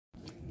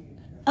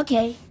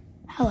Okay,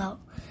 hello.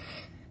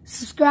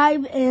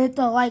 Subscribe and hit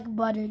the like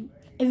button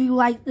if you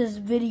like this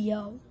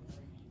video.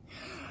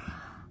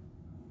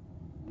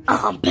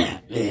 I'm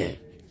Batman.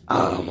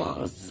 I'm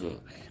awesome.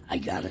 I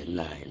got a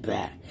 9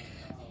 back.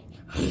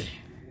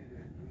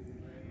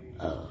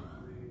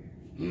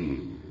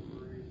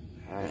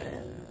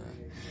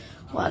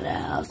 What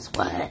else?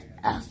 What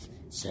else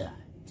should I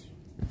do?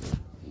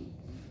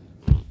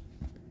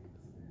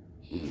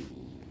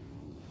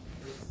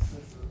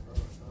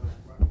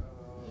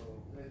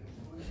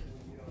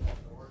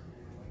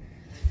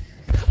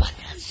 What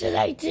else should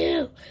I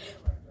do?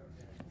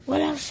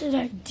 What else should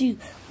I do?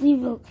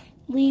 Leave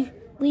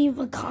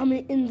a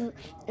comment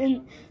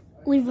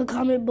leave a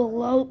comment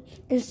below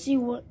and see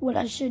what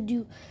I should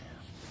do.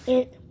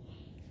 And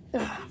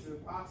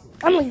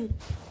I'm leaving.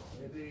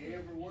 And then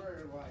every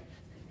word, like,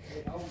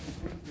 they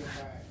overthink it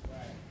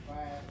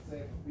by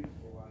 5-7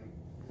 people, like,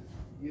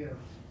 yeah.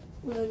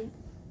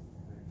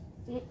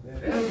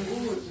 That's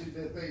bullshit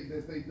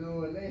that they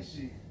doing that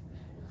shit.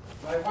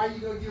 Like, why you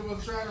gonna give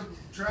us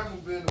travel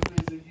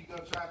benefits if you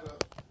gonna try to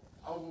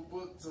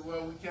overbook to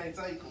where we can't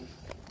take them?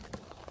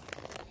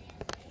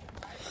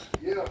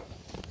 Yeah.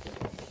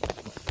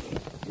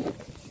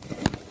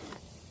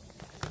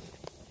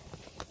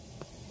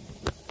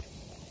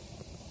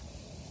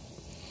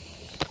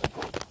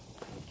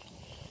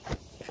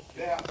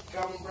 Yeah,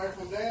 coming back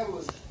from there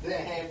was that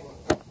happened,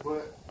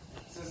 but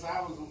since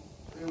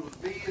it was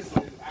business,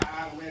 I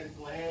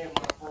automatically had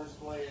my first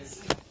class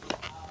seat.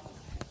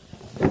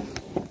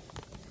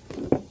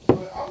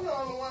 But I'm the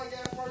only one that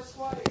got first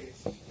class.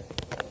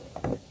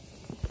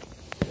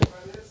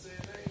 Everybody else said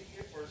they didn't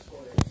get first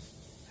class.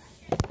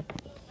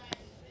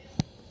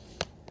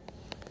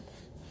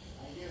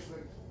 I guess,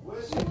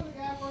 well, she would have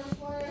got first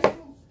class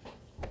too.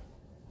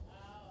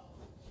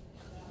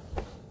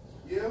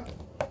 Yeah.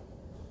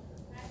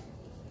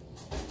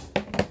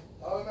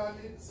 Oh, no, I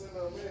need to send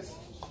her a message.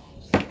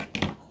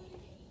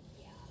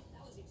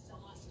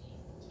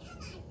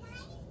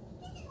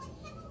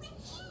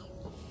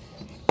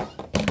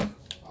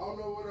 I don't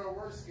know what her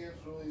work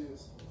schedule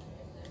is.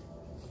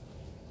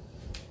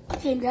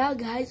 Okay, now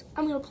guys,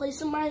 I'm gonna play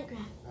some Minecraft.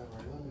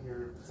 Alright, let me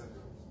hear it.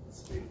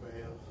 Speak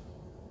bell.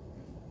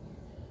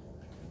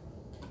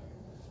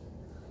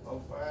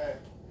 Oh, 5.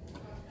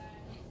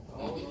 Oh,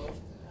 no.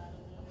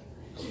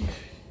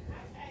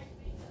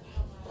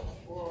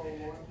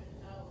 401.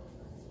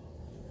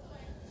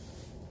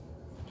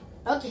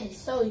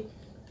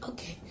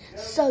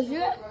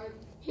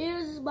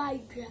 Here's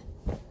Minecraft.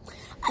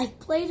 I've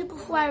played it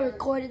before I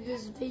recorded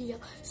this video,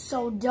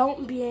 so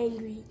don't be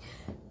angry.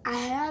 I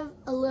have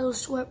a little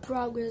short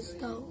progress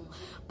though,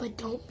 but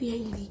don't be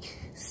angry.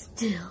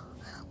 Still,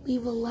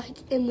 leave a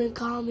like in the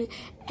comment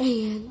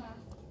and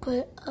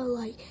put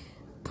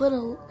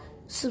a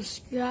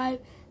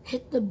subscribe,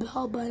 hit the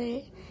bell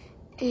button,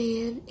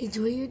 and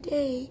enjoy your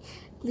day.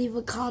 Leave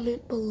a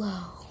comment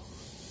below.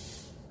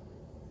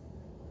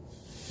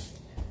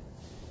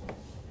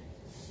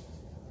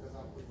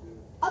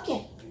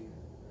 Okay,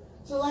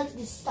 so let's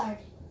get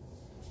started.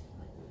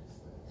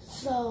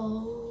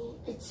 So,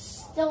 it's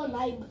still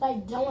night, but I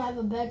don't have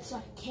a bed, so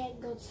I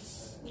can't go to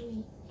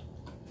sleep.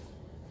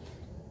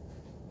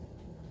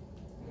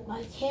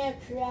 I can't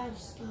craft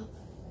stuff,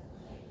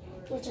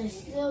 which I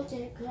still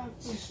can't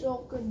craft for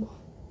sure.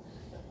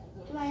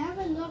 If I have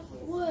enough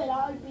wood,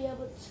 I would be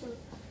able to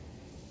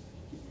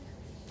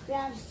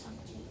craft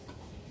something.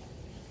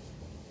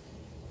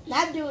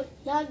 Not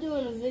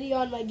doing a video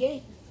on my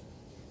game.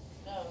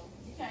 No,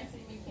 you can't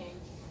see me, King.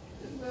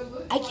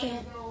 I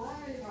can't.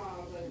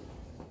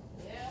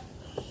 Yeah.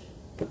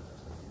 It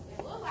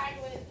looks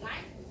like when it's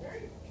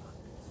 93.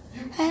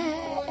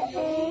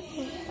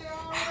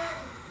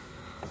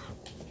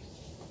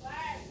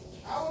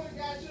 I would have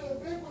got you a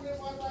big one if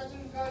I thought you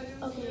was going to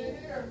use it in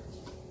here.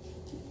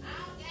 I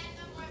don't got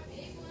no more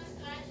big ones,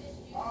 so I just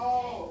use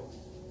Oh.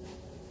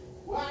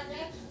 Well, I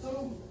got you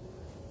two.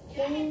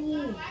 Yeah, I had to go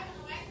to wipe on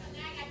the wax, so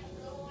now I got the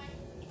blue one.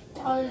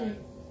 Darn it.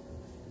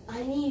 I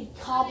need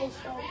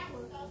cobblestone. My rap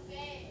was so fast.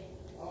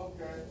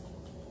 Okay.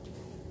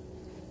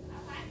 I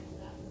like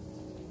stuff.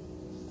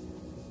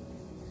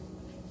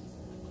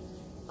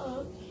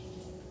 Okay.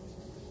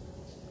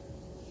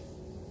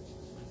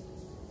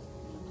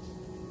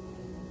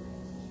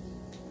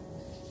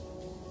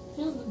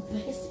 Here's the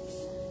basics.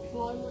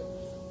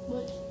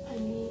 What I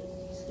need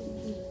to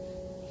do.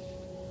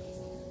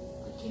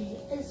 Okay,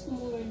 it's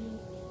morning.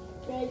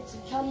 Ready to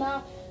come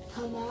out.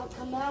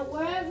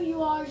 Wherever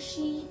you are,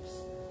 sheeps.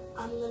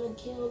 I'm gonna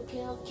kill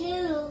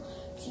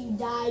till you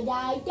die.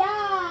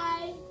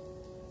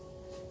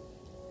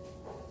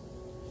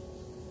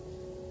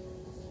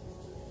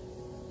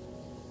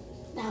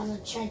 That was a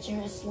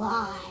treacherous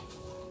lie.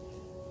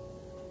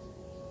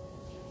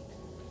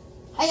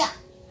 Hiya!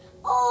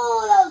 Oh,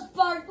 those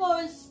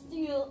parkour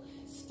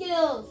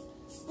skills.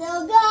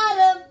 Still got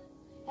him.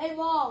 Hey,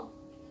 Mom.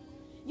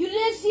 You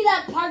didn't see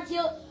that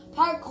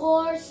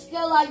parkour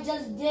skill I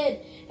just did.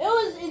 It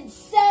was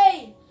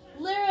insane.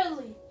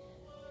 Literally.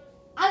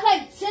 I was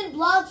like 10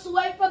 blocks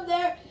away from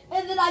there,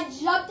 and then I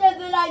jumped, and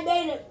then I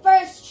made it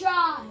first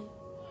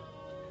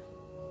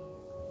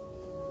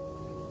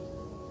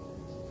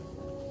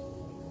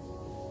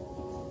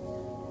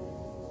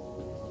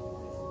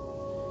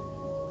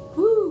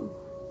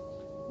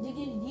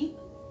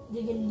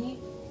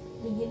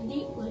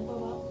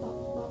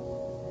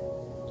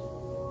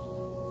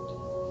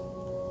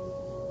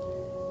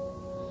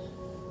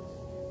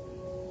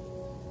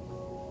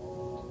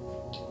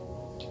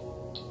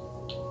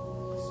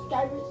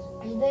subscribers.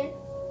 Are you there?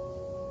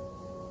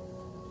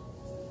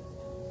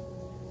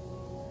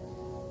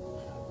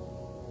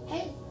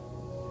 Hey,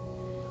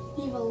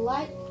 leave a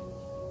like,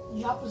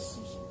 drop a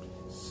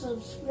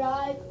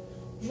subscribe,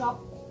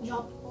 drop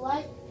a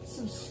like,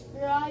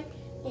 subscribe,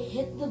 and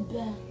hit the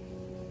bell.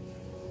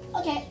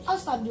 Okay, I'll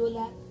stop doing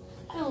that.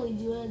 I only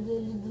do it at the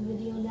end of the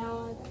video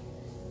now.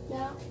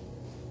 Now,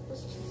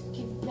 let's just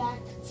get back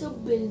to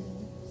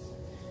business.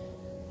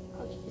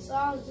 Okay, so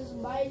I was just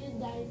mining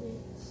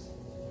diamonds.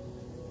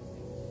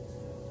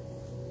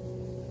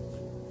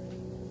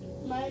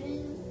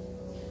 Mining?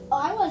 Oh,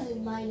 I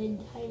wasn't mining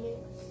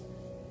diamonds.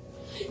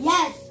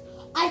 Yes,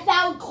 I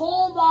found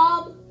coal,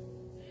 Mom.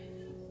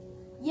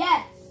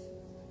 Yes.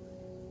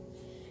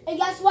 And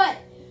guess what?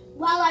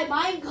 While I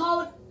mine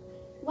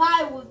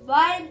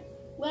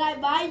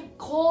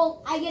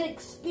coal, I get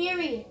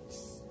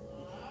experience.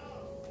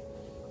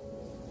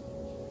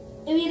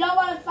 If you don't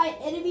want to fight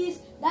enemies,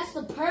 that's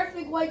the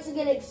perfect way to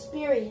get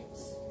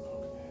experience.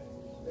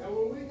 Now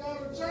when we go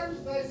to church,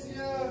 they see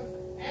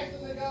after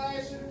the guy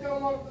asked you to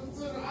come up to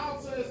the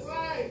altar and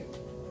sing.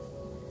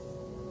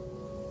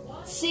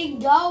 Sing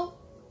go?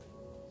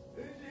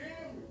 Did you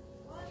hear me?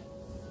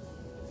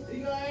 He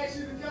gonna ask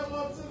you to come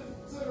up to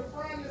the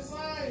front and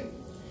sing.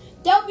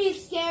 Don't be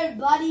scared,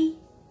 buddy.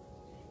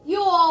 You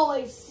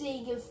always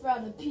sing in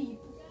front of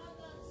people.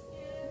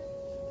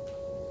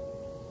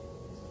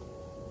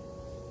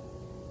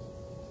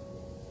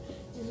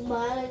 Just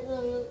mine.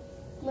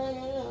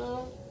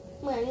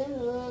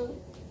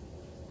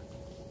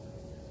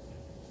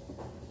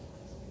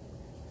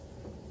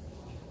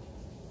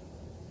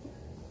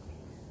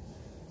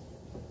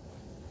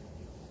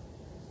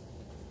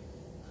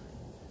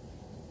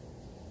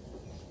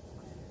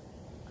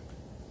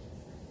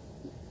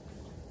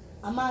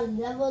 I'm on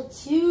level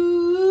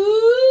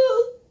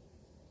 2.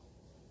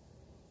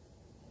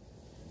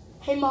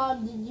 Hey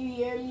Mom, did you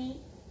hear me?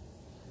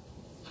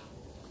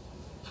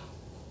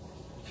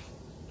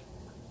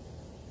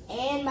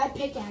 And my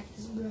pickaxe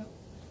is broke.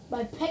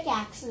 My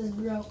pickaxe is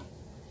broke.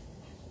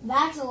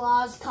 That's a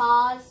lost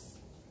cause.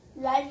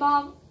 Right,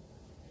 Mom?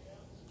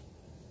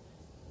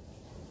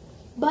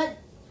 But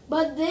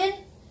then,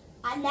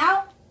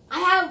 now I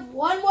have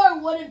one more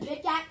wooden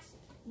pickaxe.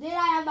 Then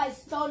I have my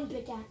stone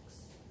pickaxe.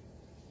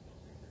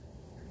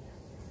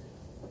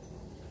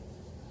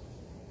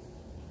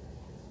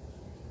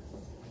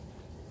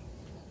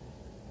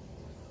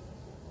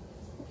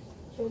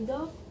 Here we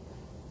go.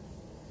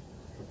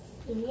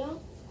 Here we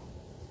go.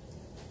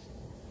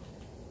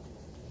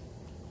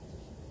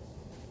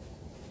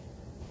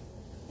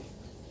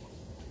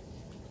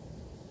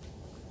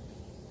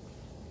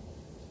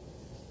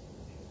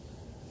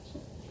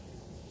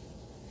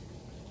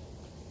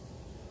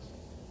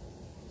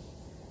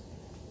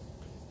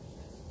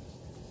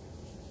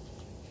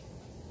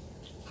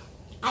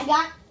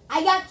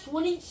 I got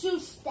 22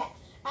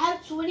 I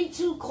have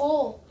 22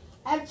 coal.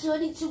 I have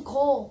 22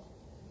 coal.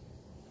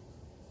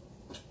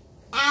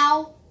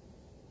 Ow.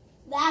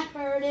 That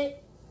hurt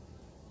it.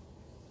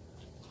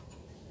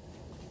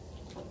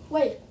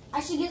 Wait,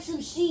 I should get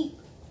some sheep.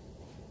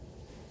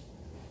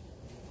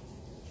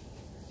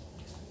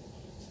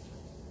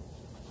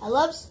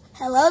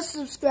 Hello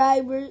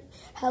subscribers.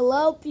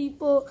 Hello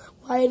people.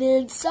 Why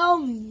didn't sell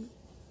me?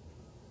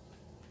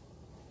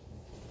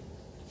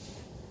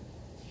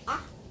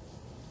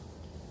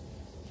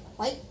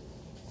 Wait.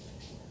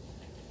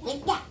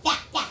 Yeah.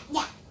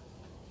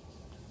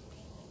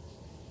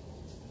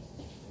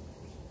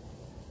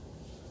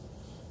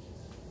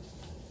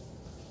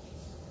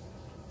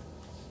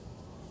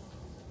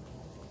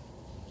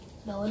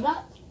 Blow it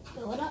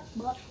up.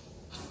 But...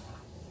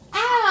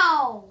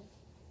 Ow!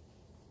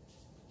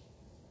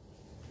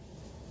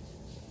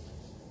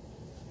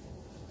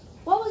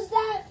 What was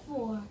that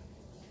for?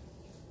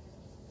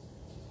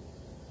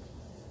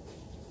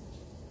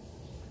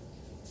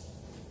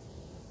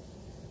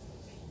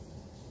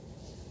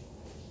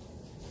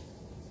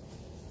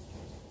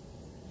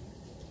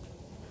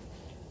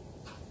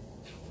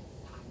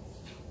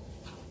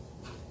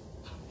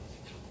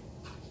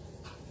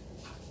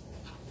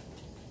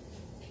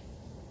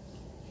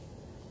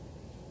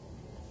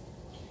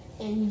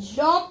 And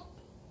jump.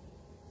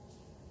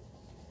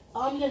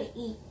 I'm gonna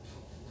eat.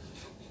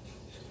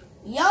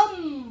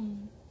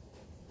 Yum!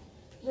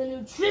 The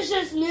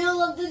nutritious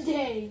meal of the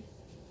day.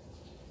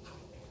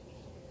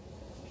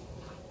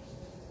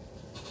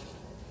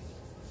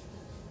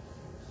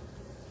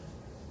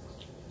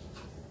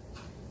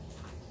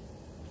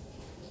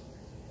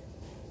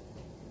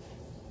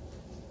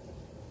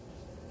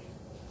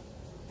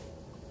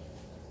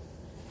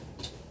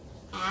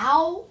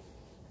 Ow!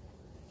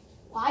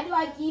 Why do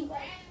I keep...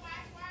 What?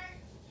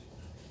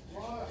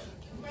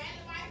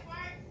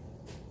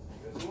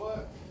 It's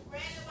what?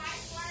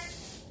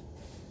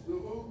 Do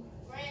who?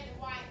 I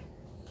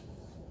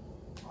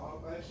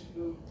don't think she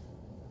do.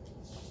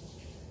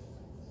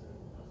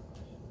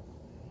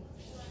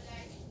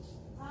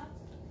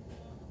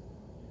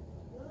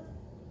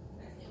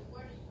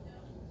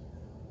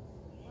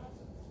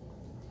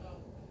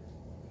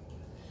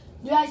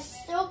 Do I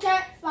still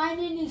can't find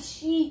find any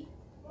sheep.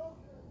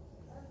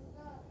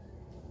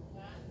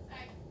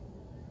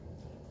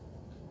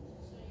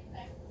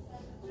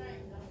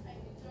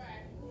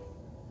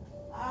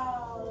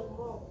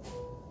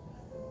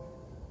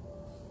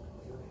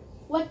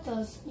 What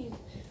the?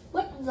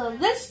 What the?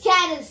 This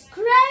cat is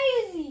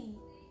crazy.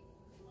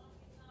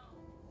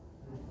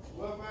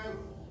 What, baby?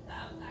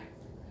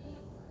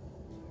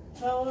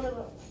 So what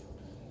about?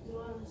 You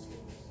want to see?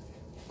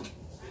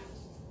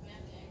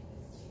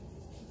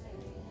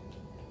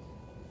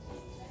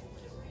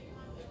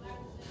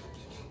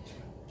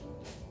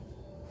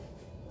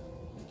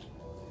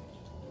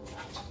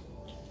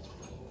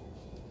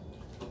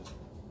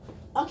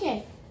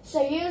 Okay,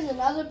 so here's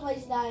another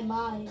place that I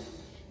mine.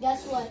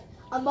 Guess what?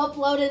 I'm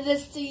uploading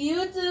this to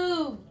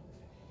YouTube.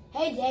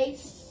 Hey,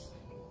 Dace.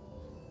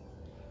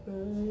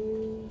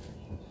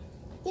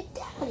 Get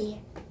down here.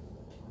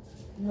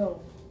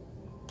 No.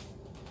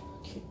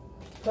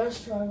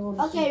 First try to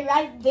Okay,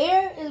 right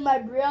there is my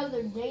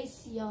brother,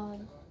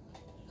 Dacian.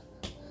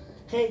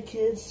 Hey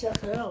kids,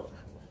 check it out.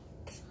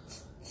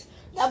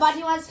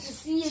 Nobody wants to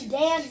see you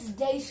dance,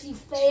 Daisy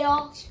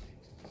fail.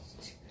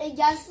 And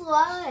guess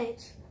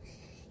what?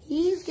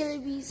 He's gonna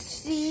be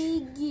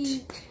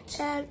singing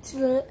at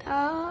the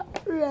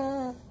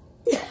opera.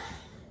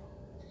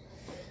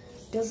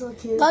 Guess what,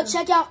 kids?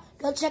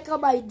 Go check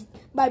out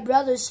my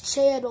brother's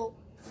channel.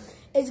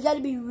 It's gonna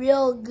be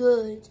real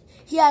good.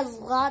 He has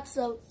lots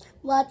of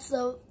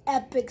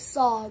epic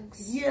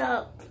songs.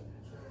 Yeah.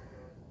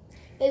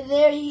 And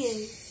there he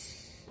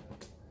is.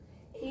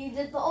 He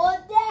did the old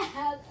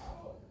dab.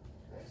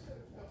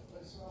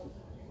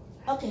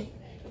 Okay.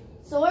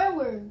 So where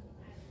were we?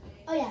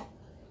 Oh yeah.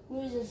 We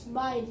were just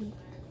mining.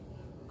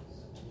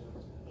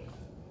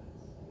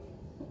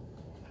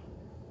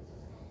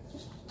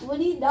 When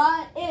he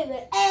not in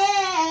the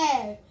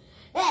air.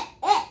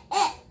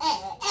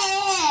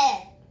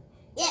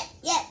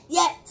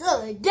 Yeah.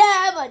 So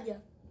dab on you.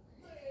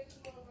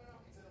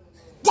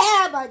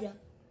 Dab on you.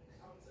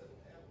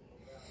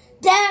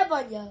 Dab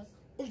on you.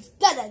 It's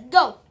gonna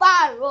go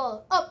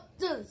viral. Up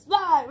to the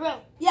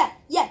spiral. Yeah.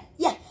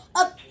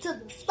 Up to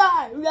the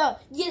spiral.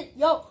 Get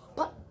your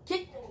butt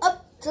kicked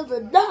up to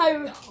the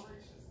dial.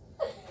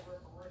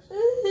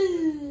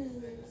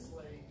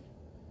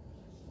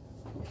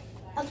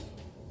 Okay.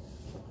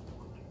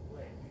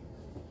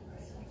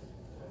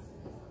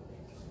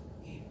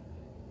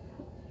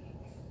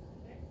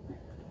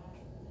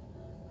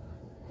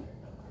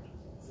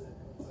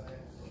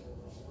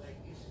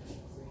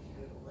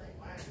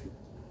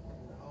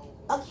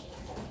 Okay.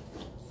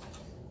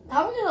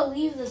 Now we're gonna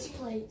leave this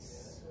place.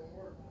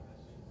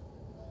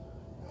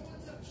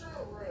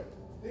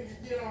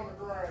 Nigga, get on the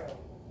ground.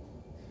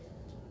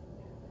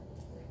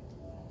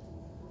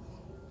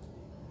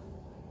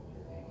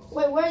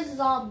 Wait, where's the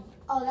zombie?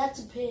 Oh, that's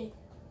a pig.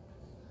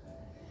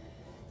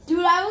 Dude,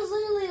 I was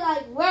literally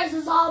like, where's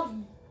the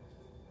zombie?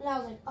 And I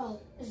was like,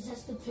 oh, it's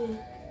just a pig.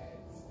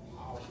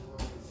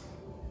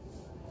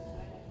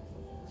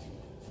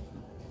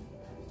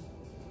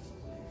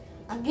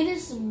 I'm getting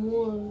some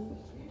wood.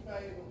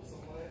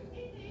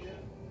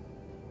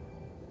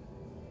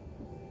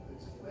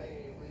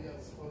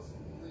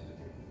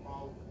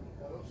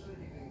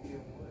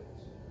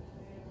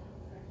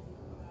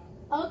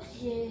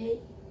 Okay.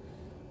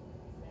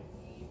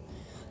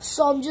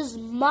 So I'm just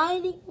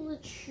mining the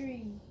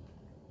tree.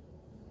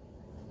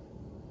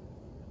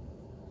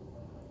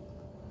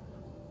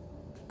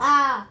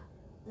 Ah,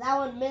 that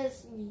one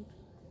missed me,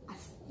 I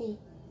think.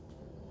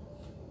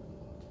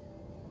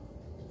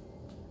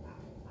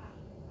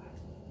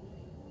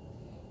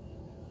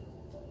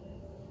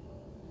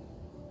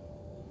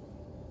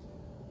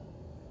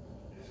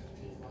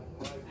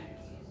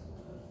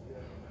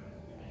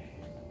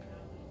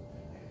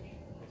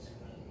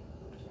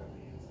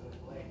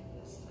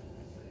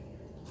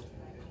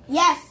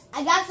 Yes,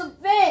 I got some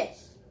fish.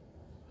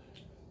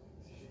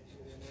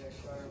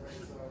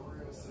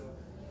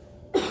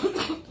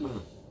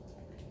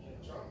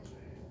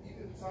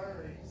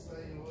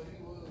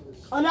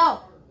 Oh no,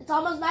 it's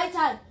almost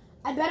nighttime.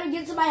 I better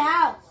get to my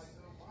house.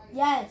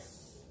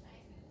 Yes.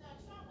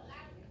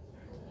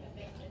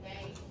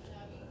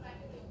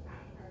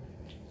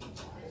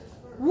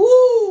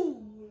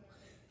 Woo!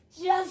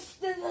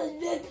 Just in the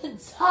nick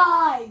of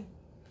time.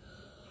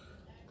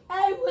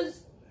 I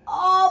was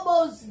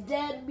almost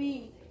dead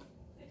meat.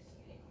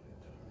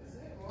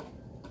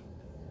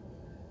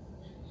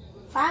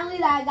 Finally,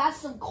 that I got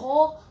some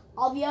coal,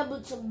 I'll be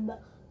able to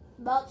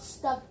melt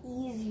stuff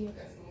easier.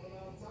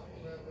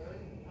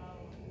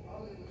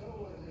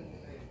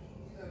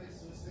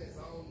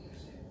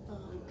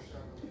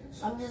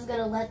 So I'm just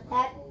gonna let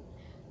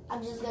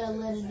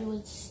it do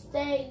its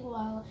thing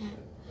while I have.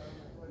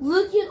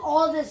 Look at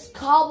all this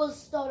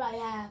cobblestone I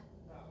have.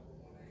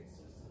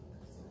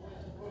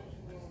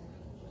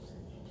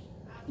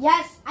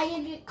 Yes, I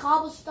can get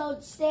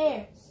cobblestone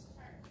stairs.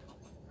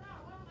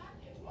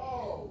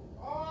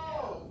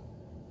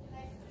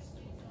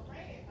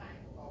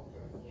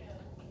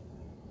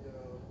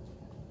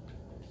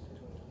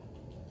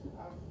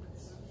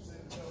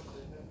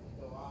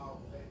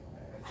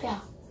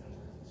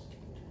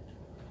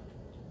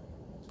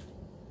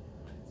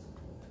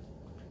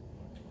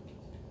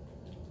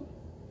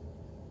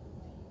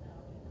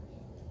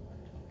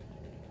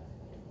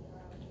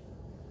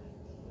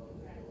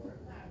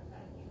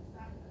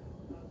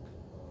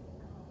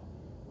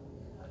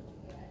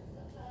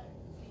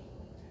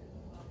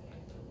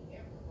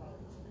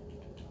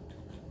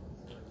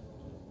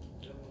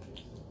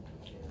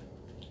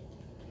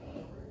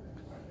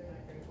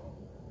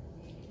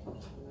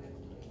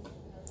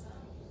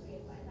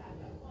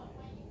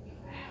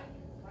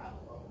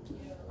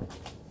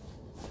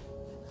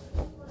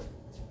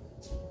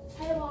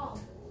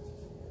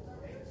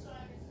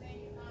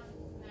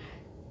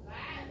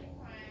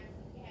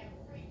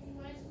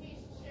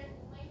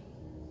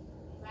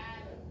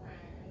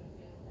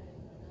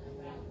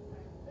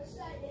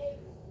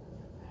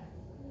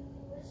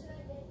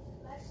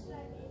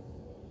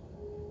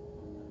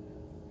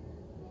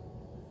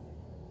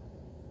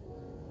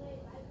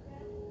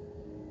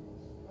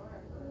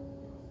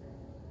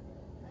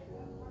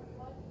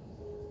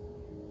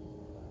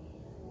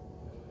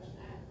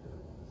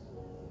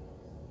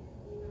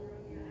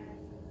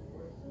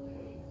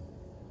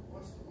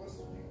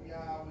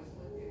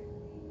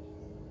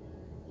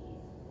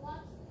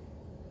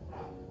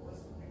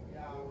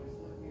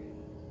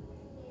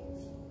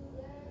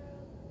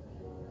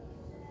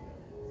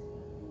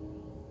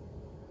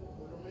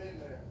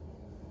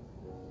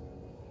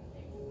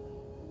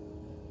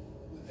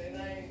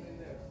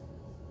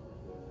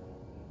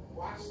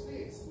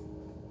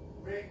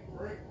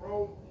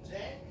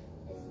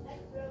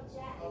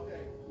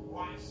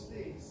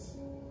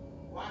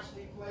 Watch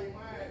me play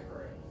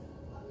Minecraft.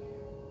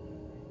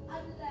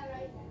 I'll do that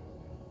right now.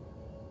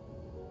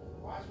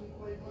 Watch me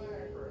play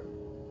Minecraft.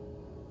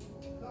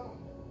 Come on.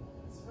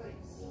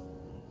 Space.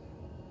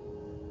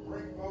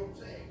 Rainbow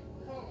Jack.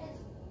 Come on.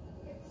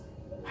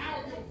 I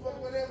don't give a fuck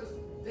whatever's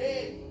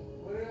daddy.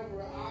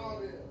 Whatever, all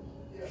them.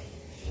 Yeah.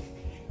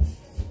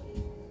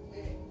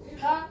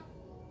 Huh?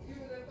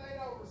 Even if they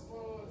don't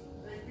respond,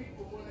 they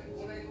people,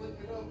 when they look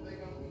it up, they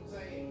gonna be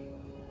saying.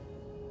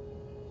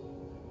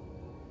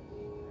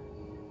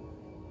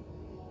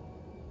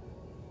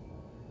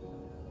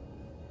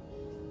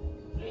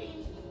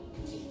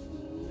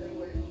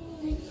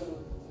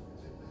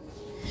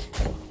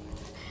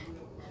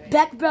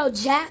 Beck Bro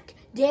Jack,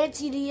 Dan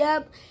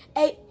TDM,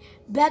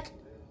 8-Bit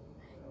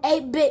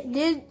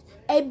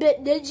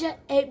Ninja,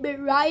 8-Bit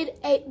Ryan,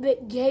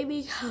 8-Bit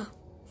Gaming.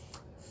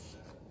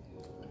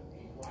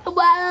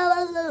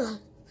 Well,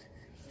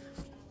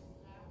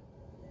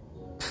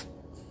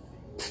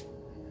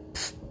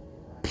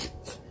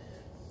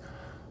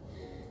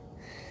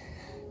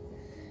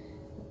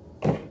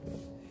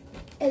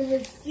 and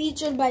it's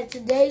featured by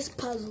today's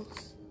puzzle,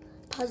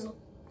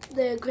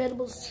 The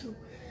Incredibles 2,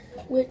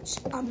 which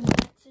I'm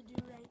about to do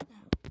right now.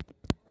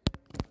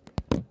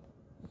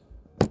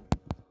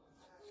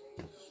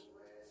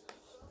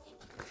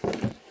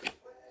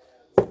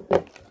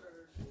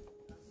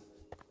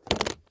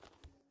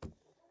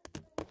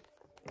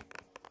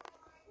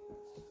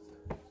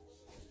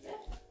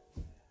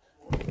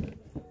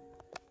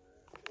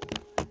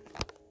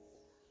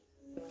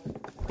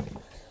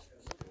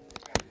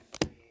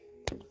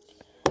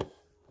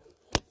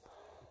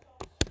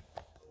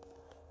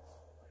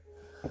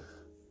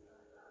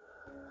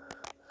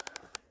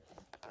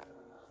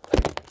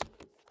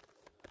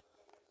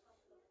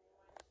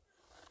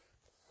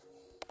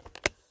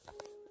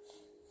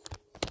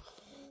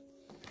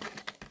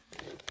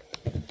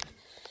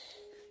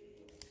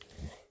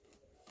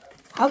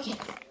 Okay.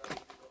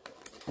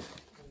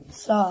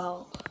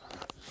 So.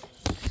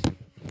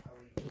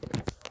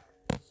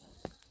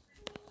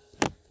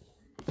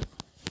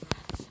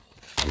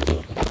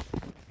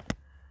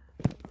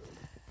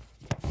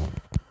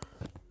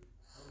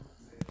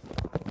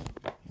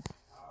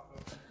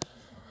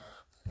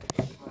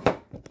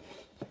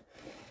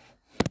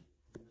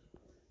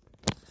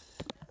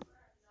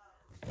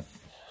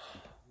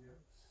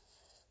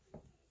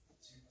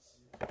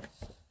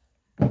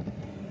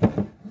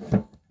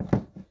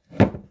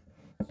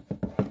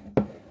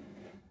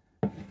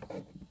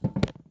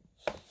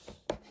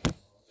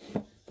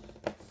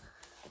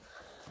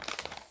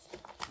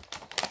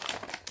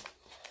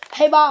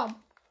 Hey, Mom.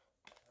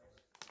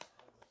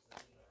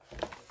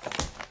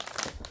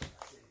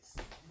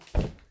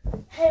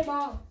 Hey,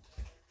 Mom.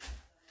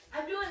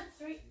 I'm doing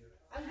three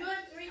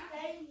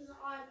things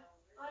on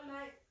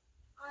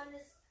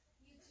this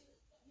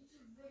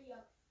YouTube video.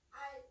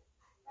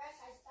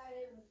 First I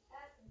started with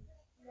that, and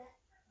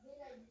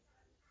then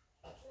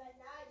right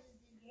now I just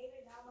did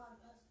gaming. Now I'm on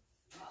puzzles.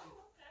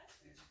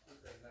 Did you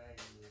put that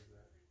name in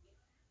there?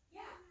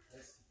 Yeah,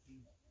 That's the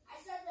key.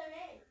 I said their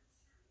name.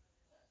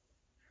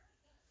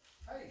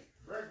 Hey,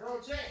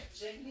 Bro Jack,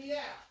 check me out.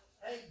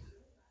 Hey,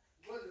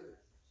 what is it?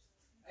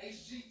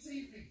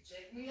 HGTV,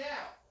 check me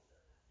out.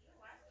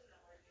 I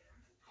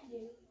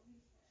did.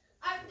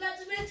 I forgot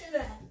to mention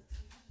that.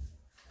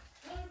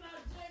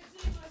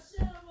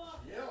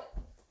 Yep.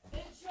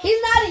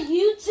 He's not a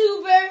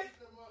YouTuber.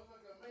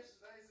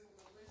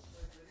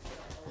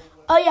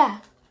 Oh yeah,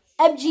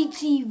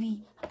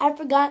 MGTV. I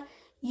forgot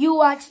you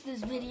watched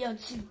this video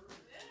too.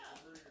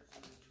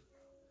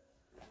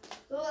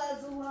 Oh,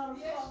 that's a lot of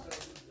fun.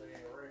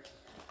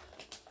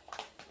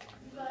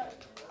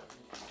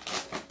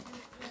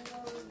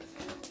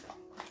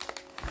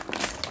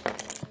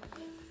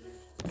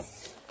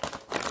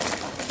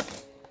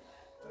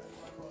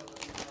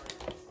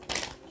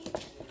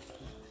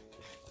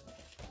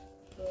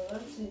 Oh,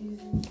 that's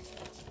easy.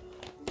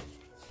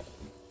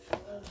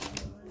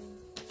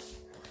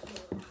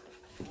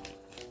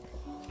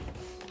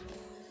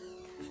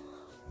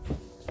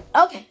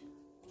 Okay.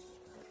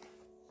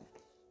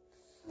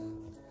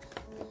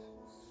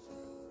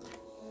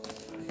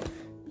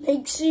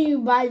 Make sure you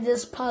buy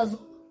this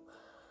puzzle.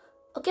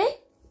 Okay?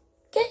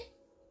 Okay?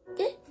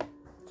 Okay?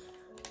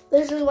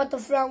 This is what the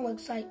front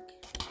looks like.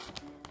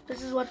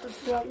 This is what the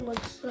front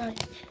looks like.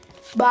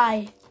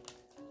 Bye.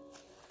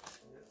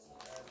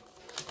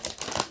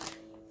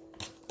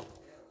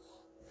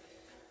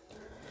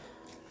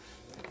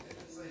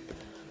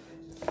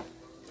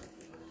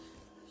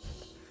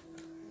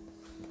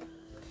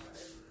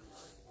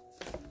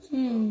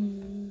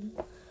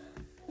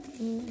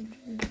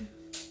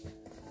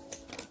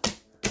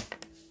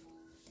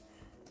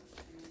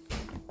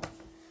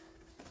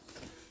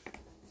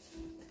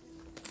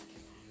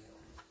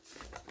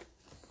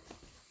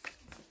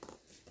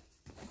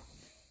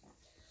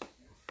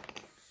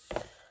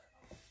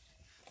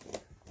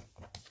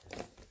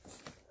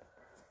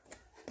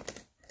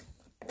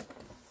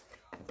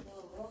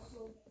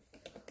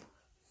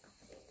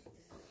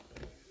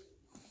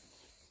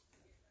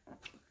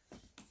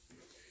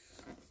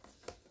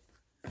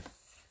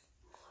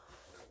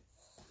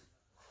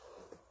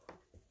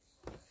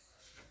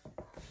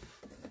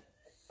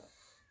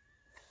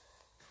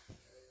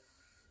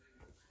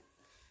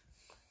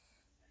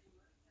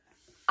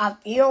 I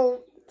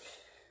feel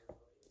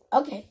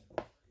okay.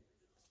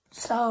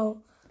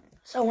 So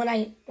when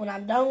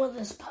I'm done with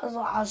this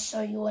puzzle, I'll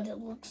show you what it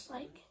looks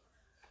like.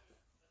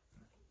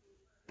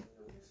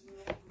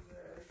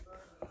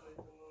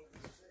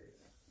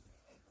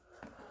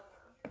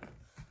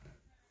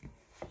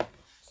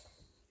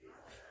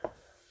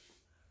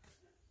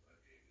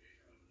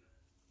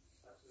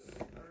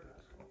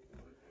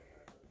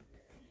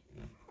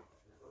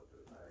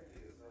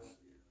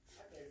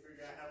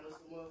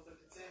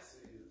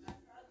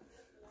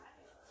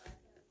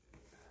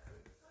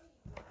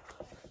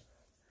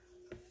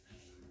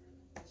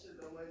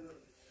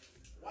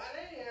 Why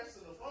they ain't answer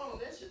the phone?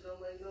 That shit don't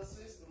make no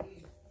sense to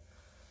me.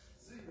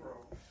 Zero.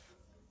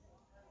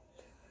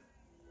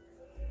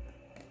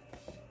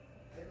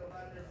 Ain't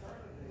nobody in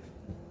front of me.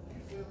 You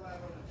feel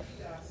like on the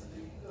kiosk,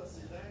 you go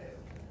sit down.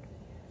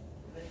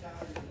 They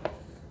call you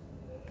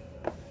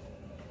home.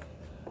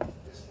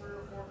 It's 3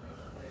 or 4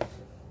 people back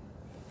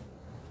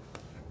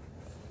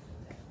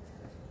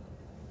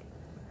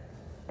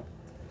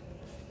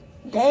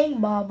there. Dang,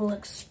 Bob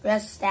looks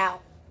stressed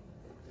out.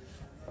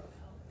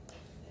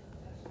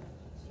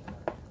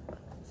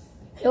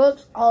 He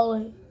looks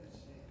all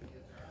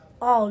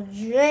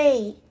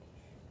drained.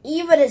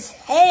 Even his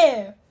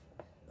hair.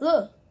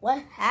 Look,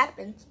 what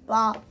happens,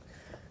 Bob?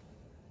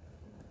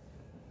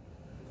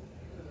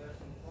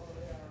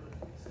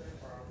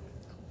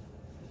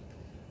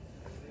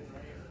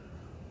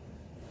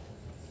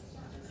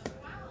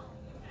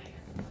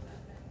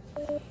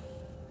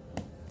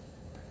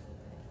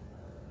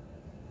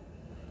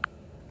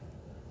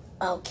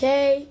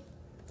 Okay.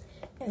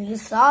 If you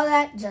saw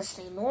that, just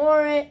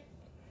ignore it.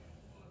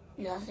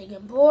 Nothing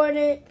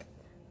important.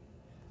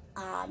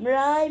 I'm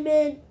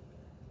rhyming.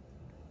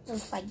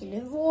 Just like you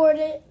ignored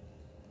it.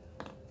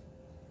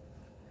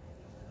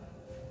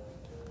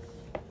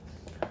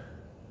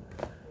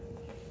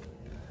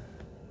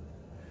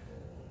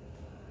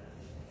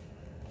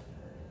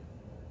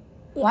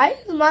 Why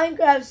is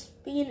Minecraft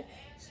speed?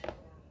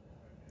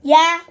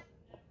 Yeah.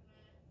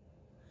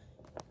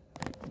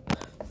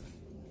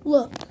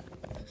 Look.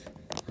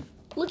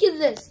 Look at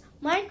this.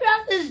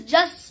 Minecraft is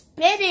just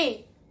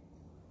spinning.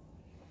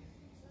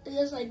 It's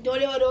just like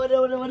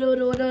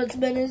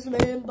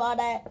spinning, bought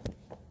that.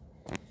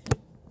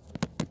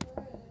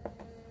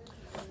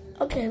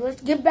 Okay,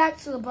 let's get back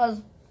to the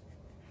puzzle.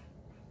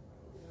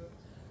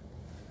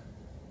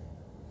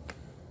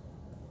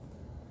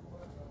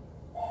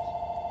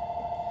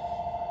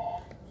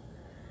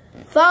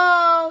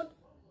 Phone.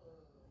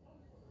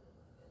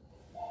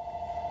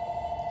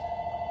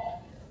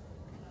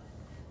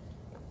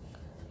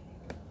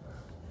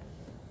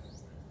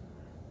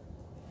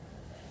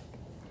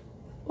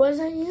 Was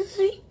that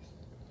easy?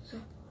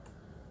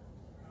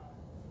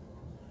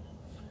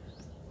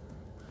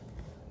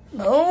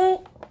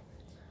 No.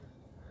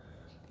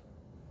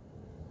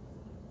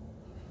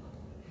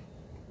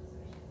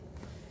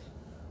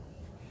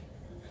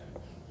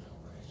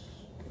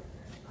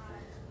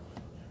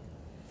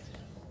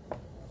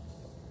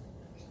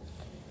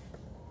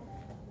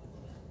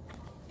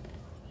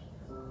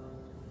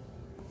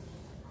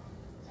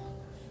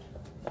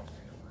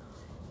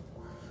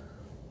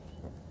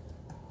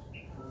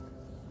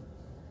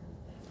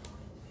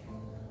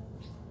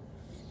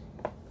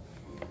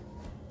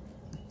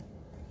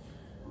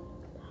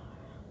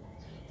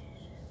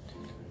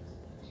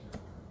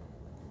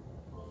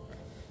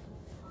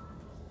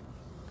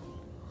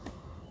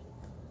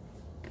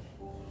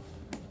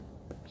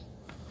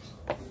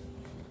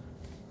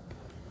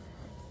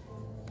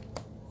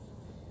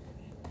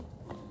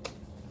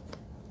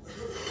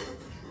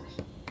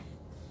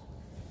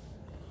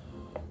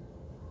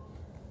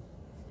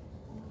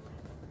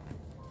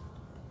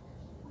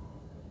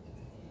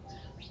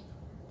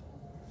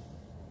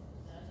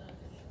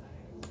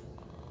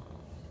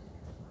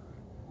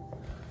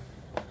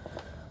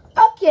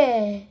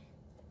 Okay.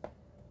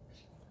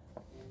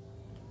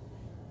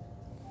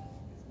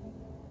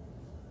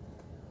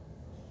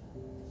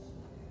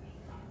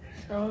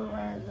 So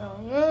we're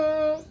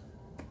going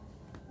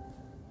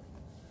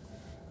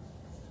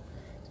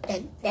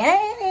and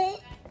then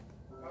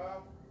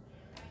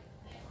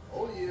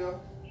Oh yeah.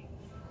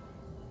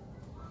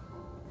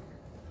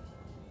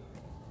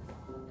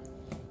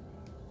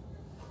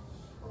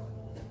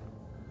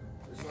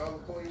 It's not a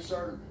clean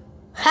shirt.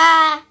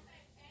 ha.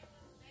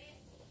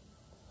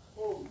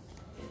 Oh.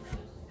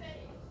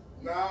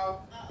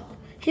 No.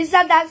 He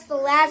said that's the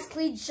last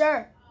clean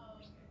shirt.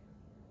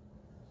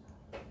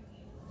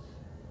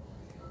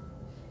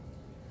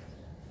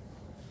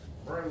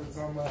 Braylon's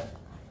on that.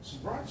 She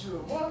brought you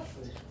a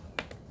muffin.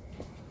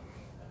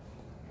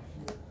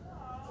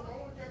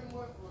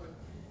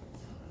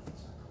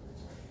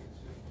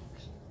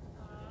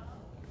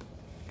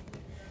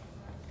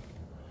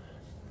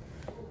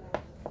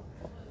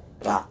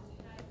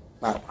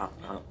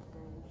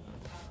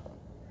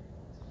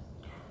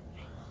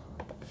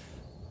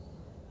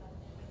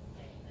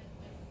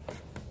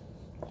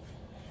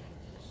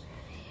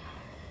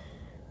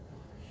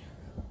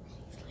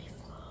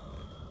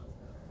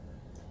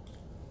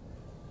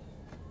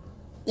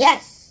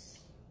 Yes.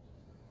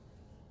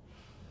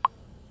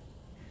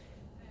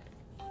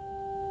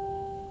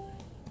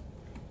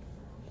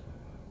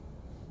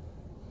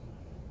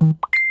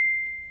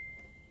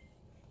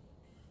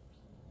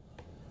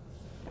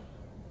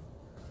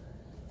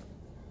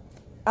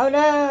 Oh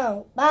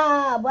no,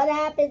 Bob, what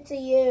happened to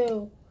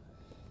you?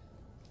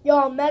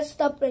 Y'all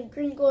messed up and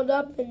crinkled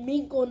up and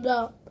minkled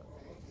up.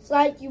 It's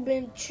like you've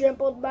been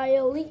trampled by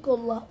a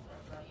linkle.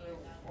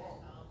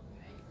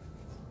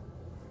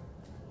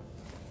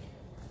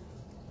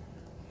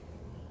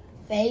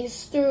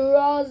 Face through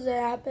walls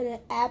and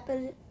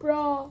happen,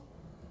 bro.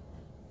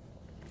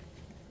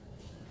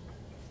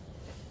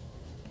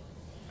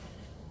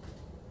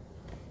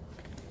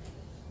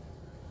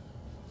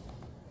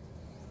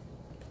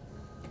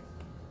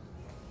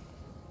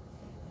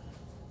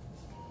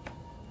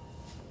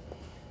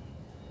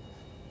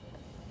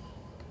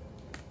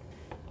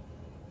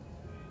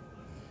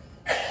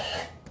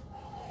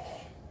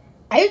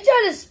 Are you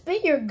trying to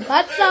spit your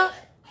guts out?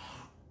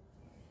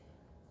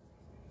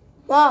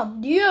 Mom,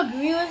 do you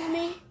agree with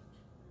me?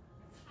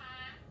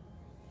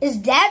 Is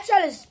Dad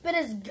trying to spit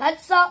his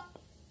guts up?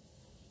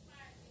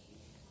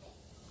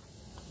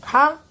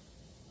 Huh?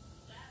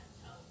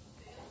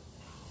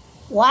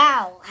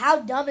 Wow,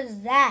 how dumb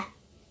is that?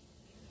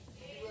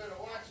 You better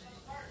watch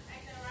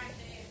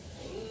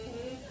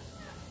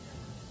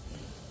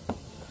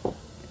it.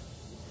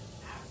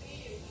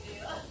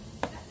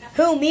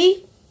 Who,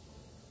 me?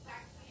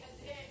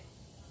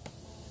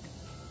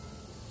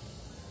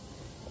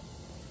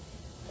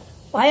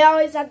 Why you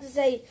always have to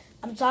say,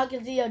 I'm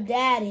talking to your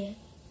daddy?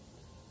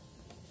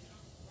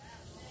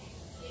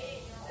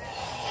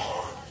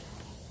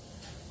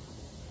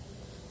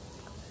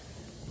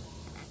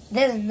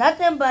 There's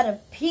nothing but a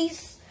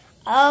piece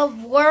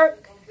of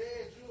work. I'm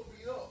dead, you'll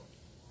be up.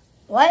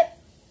 What?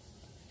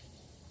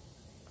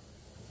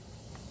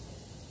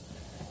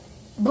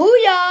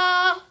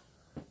 Booyah!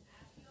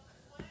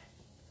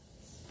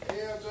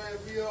 LJ will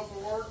be up for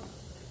work.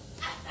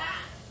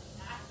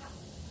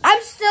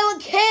 I'm still a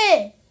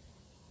kid.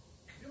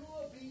 You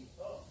will be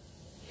up.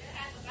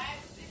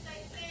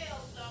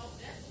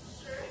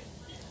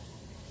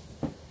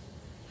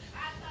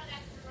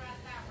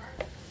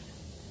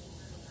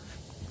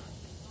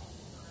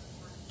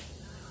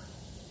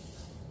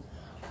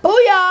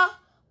 Booyah!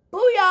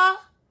 Booyah!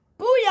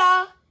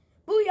 Booyah!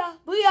 Booyah!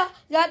 Booyah!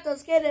 Got the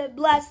scared and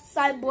blast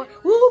sideboard.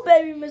 Woo,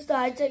 baby, Mr.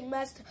 High Tech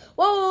Master.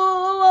 Whoa,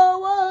 whoa, whoa, whoa,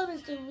 whoa,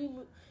 Mr.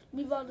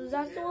 Leave out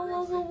disaster. Whoa,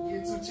 whoa, whoa, whoa.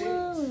 Get 2 chicks.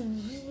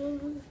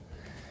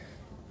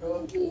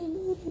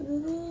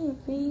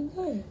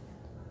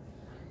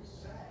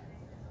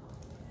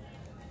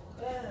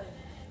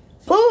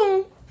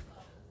 Boom!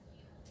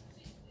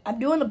 I'm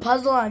doing a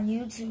puzzle on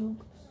YouTube.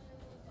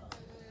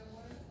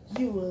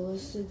 You were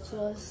listening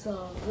to a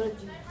song,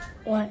 weren't you?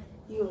 What?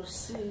 You were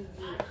singing.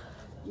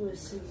 You were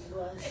singing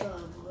my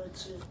song,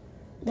 weren't you?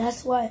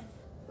 That's what.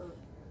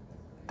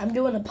 I'm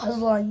doing a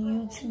puzzle on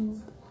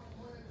YouTube.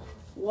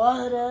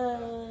 What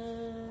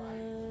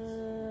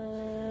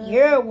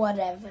You're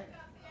whatever.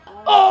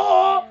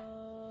 Oh!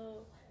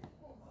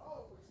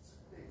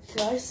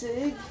 Should I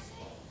sing?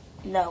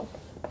 No.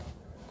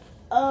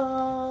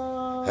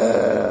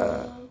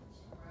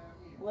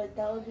 Wait,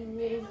 that would be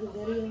ruining the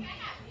video.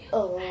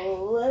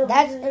 Oh,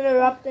 That's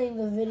interrupting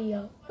the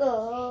video.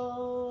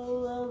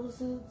 Oh,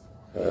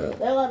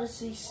 they want to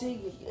see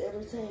singing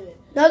entertainment.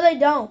 No, they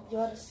don't. You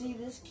want to see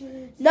this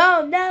kid?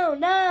 No, no,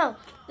 no.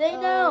 They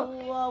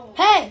don't. Oh,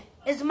 Hey,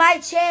 it's my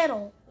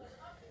channel.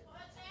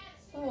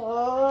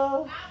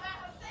 oh,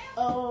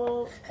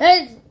 oh.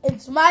 Hey,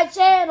 it's my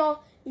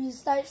channel. You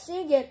start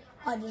singing,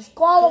 I'll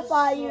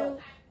disqualify you.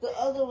 The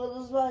other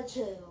one is my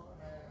channel.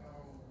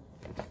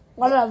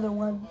 What other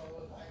one?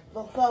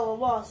 The fellow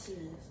Mosses.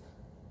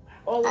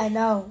 Or I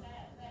know.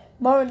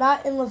 But we're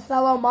not in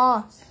LaFellow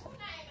Moss.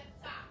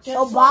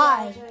 So Guess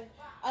bye. what,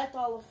 I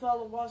thought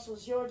LaFellow Moss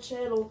was your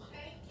channel.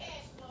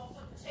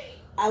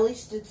 At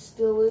least it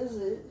still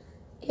isn't.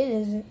 It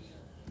isn't.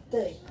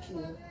 Thank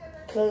you.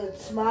 Because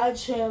it's my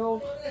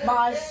channel,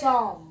 my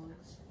songs.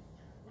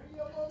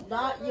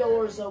 Not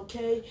yours,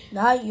 okay?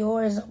 Not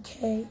yours,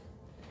 okay?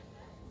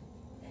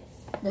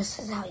 This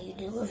is how you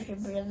do if your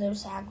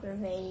brother's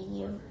aggravating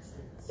you.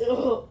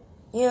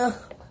 Yeah.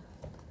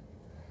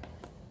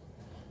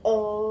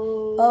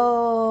 Oh.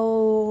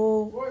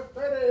 Oh. Boy,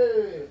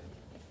 Betty.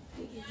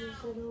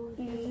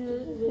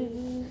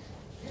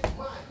 Get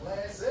my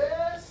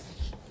glasses.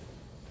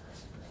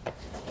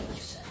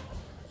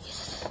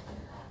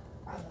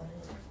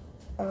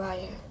 I'm right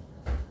here.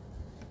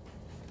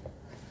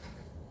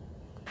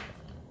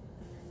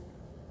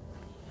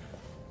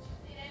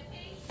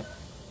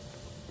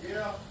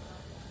 Yeah.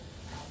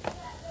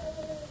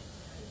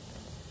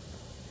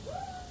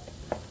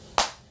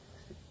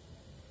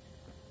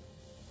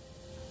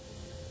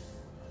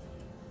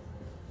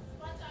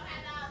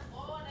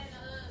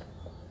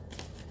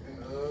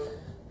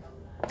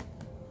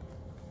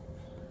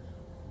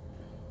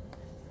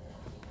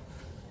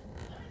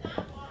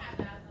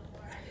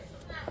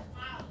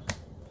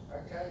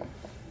 Okay.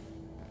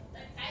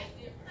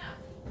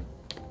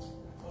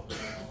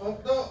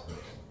 Fucked up.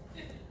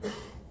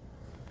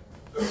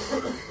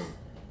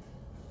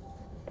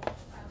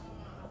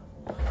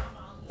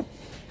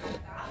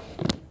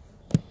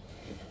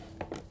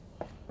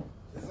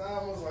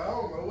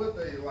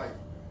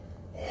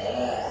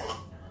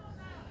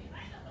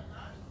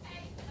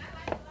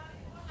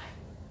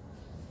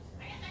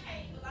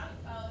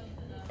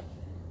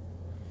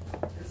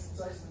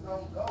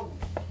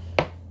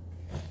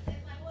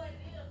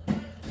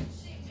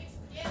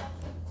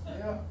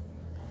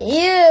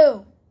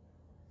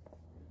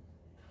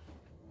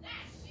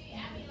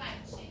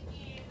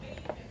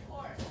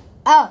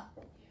 Oh.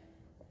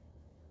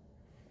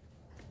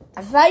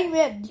 I thought you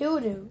meant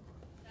doo-doo.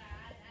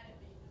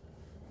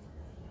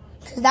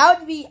 Because that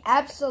would be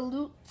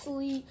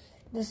absolutely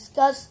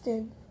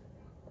disgusting.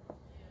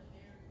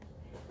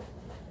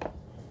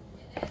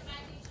 That's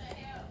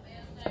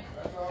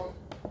all.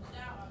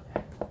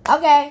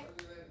 Okay.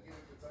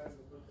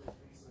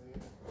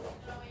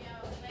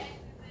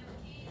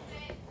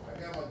 I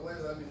got my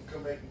glasses. I need to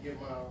come back and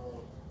get my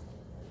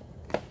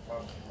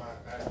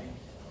ID.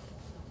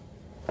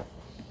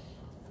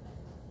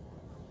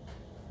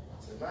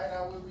 Tonight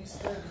I will be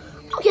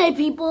studying. Okay,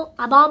 people.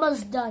 I'm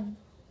almost done.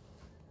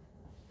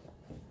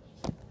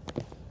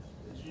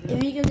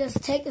 If you can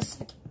just take a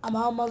second. I'm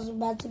almost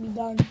about to be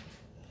done.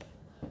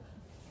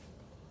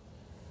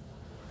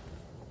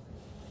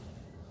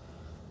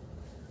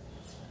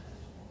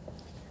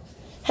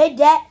 Hey,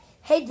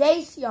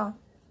 Dacian.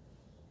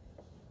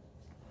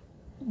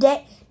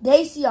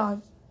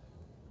 Dacian.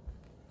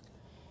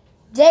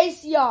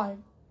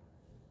 Dacian.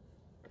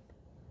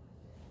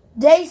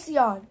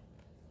 Dacian.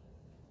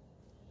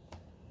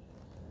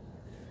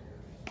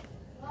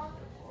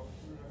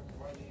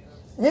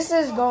 This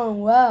is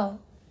going well.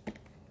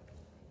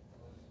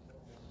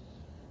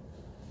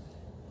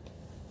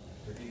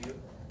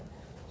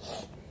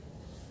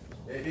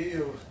 That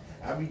hill,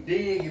 I be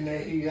digging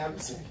that hill. I be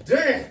saying,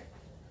 damn,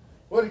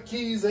 where the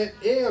keys at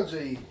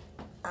LJ?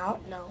 I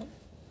don't know.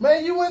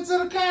 Man, you went to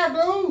the car,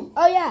 dude.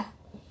 Oh, yeah.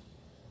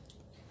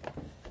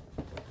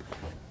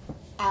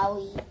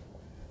 Owie.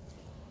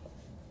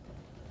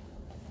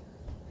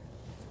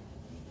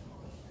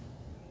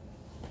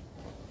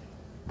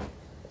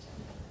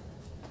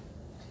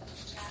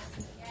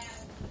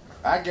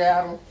 I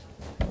got him.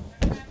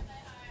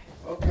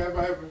 Okay,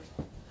 baby.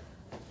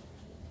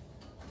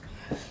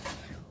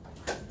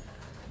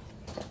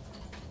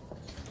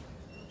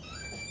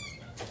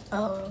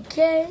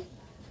 Okay.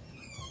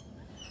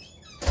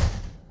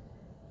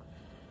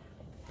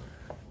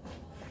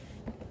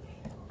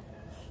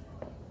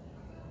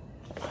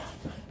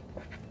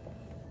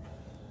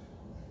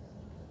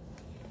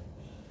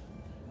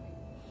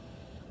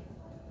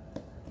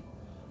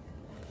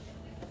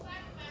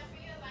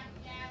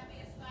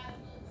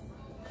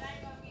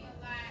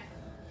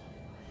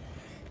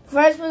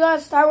 First, we're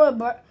gonna start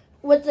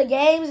with the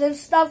games and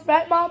stuff,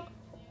 right, Mom?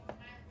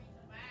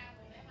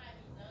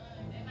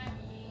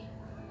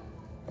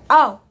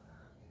 Oh,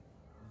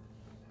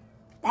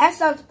 that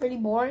sounds pretty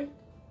boring.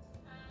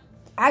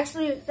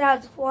 Actually, it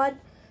sounds fun,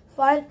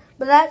 but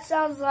that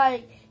sounds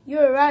like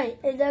you're right.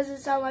 It doesn't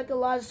sound like a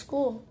lot of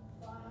school.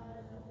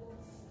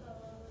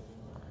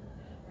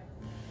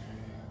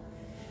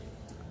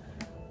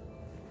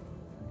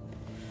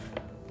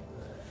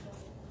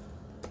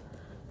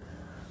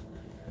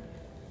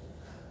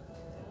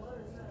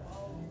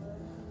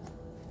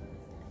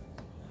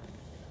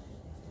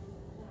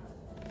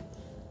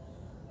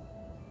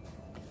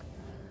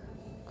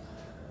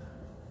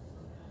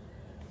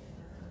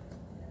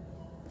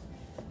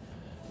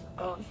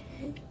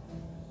 Okay.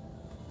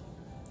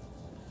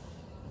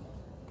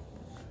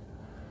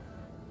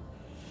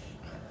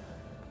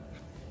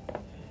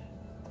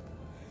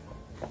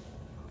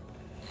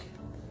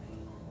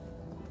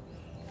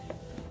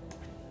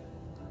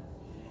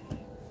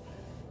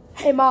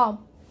 Hey,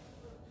 Mom.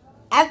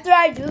 After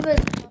I do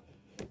this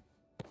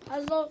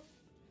puzzle.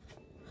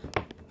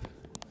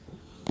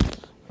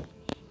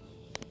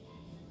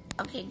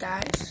 Okay,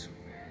 guys.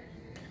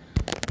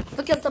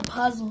 Look at the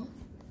puzzle.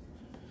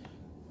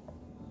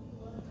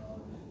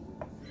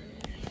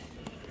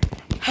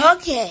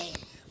 Okay,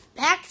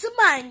 back to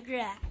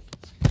Minecraft.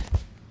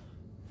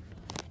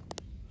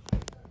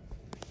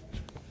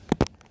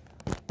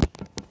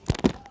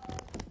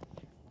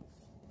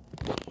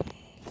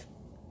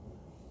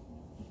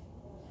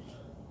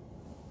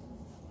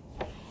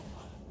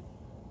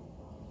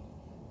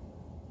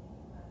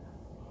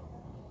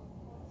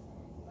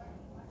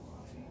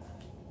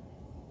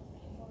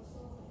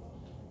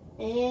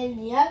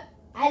 And yep,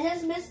 I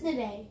just missed the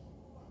day.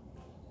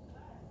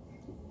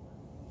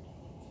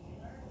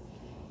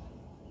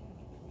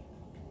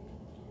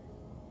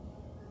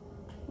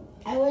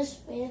 I wish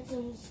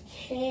phantoms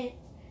can't.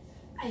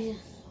 I can't.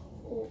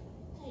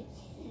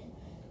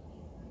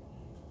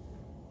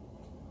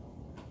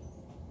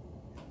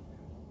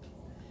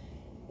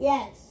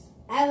 Yes,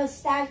 I have a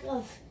stack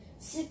of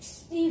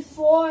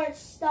 64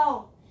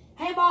 stone.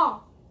 Hey,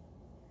 Mom.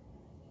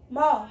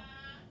 Mom.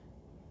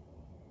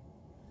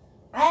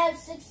 I have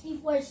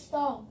 64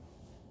 stone.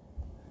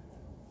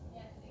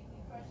 Yeah,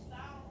 64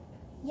 stone.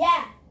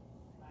 Yeah.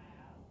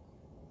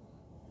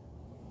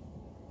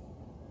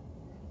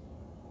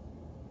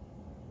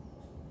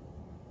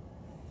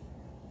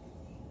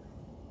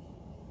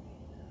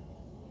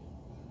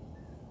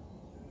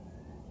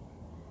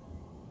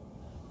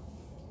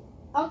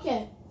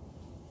 Okay.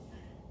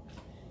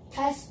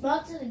 Can I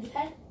smelt it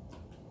again?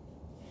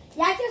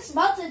 Yeah, I can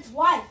smelt it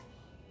twice.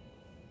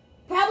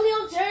 Probably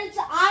it'll turn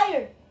into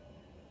iron.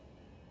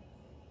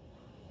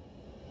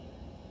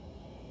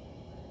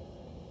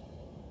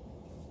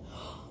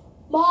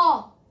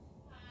 Mom,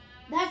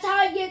 that's how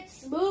I get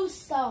smooth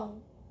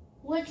stone,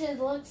 which it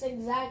looks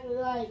exactly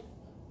like.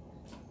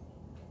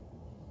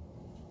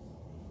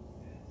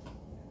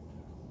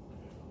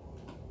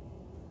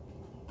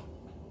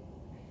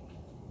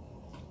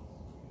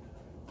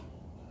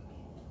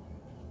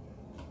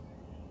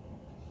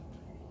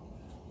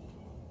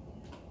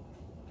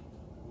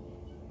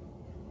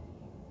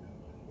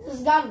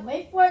 Just gotta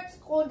wait for it to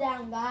cool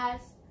down, guys.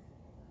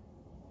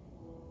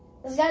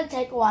 It's gonna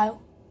take a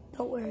while.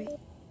 Don't worry.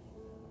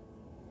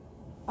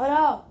 Oh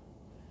no.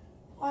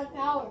 On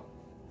power.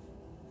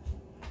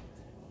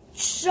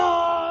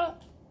 Charge!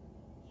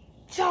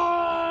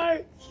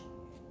 Charge!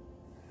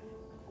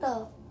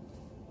 No.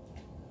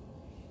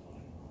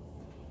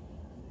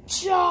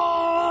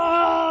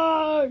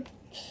 Charge!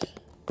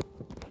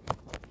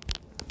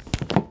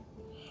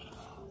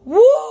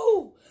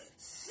 Woo!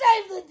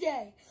 Save the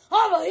day!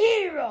 I'm a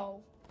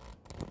hero!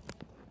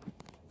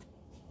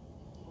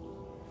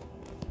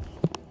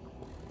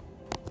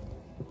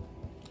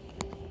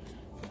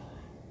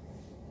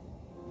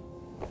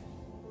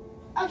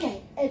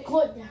 Okay, it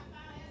cooled down.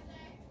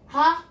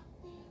 Huh?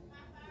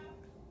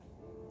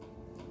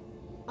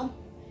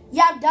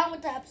 Yeah, I'm done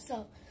with the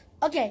episode.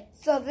 Okay,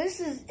 so this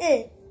is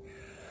it.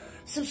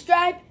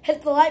 Subscribe,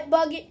 hit the like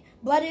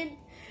button.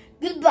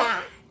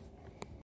 Goodbye.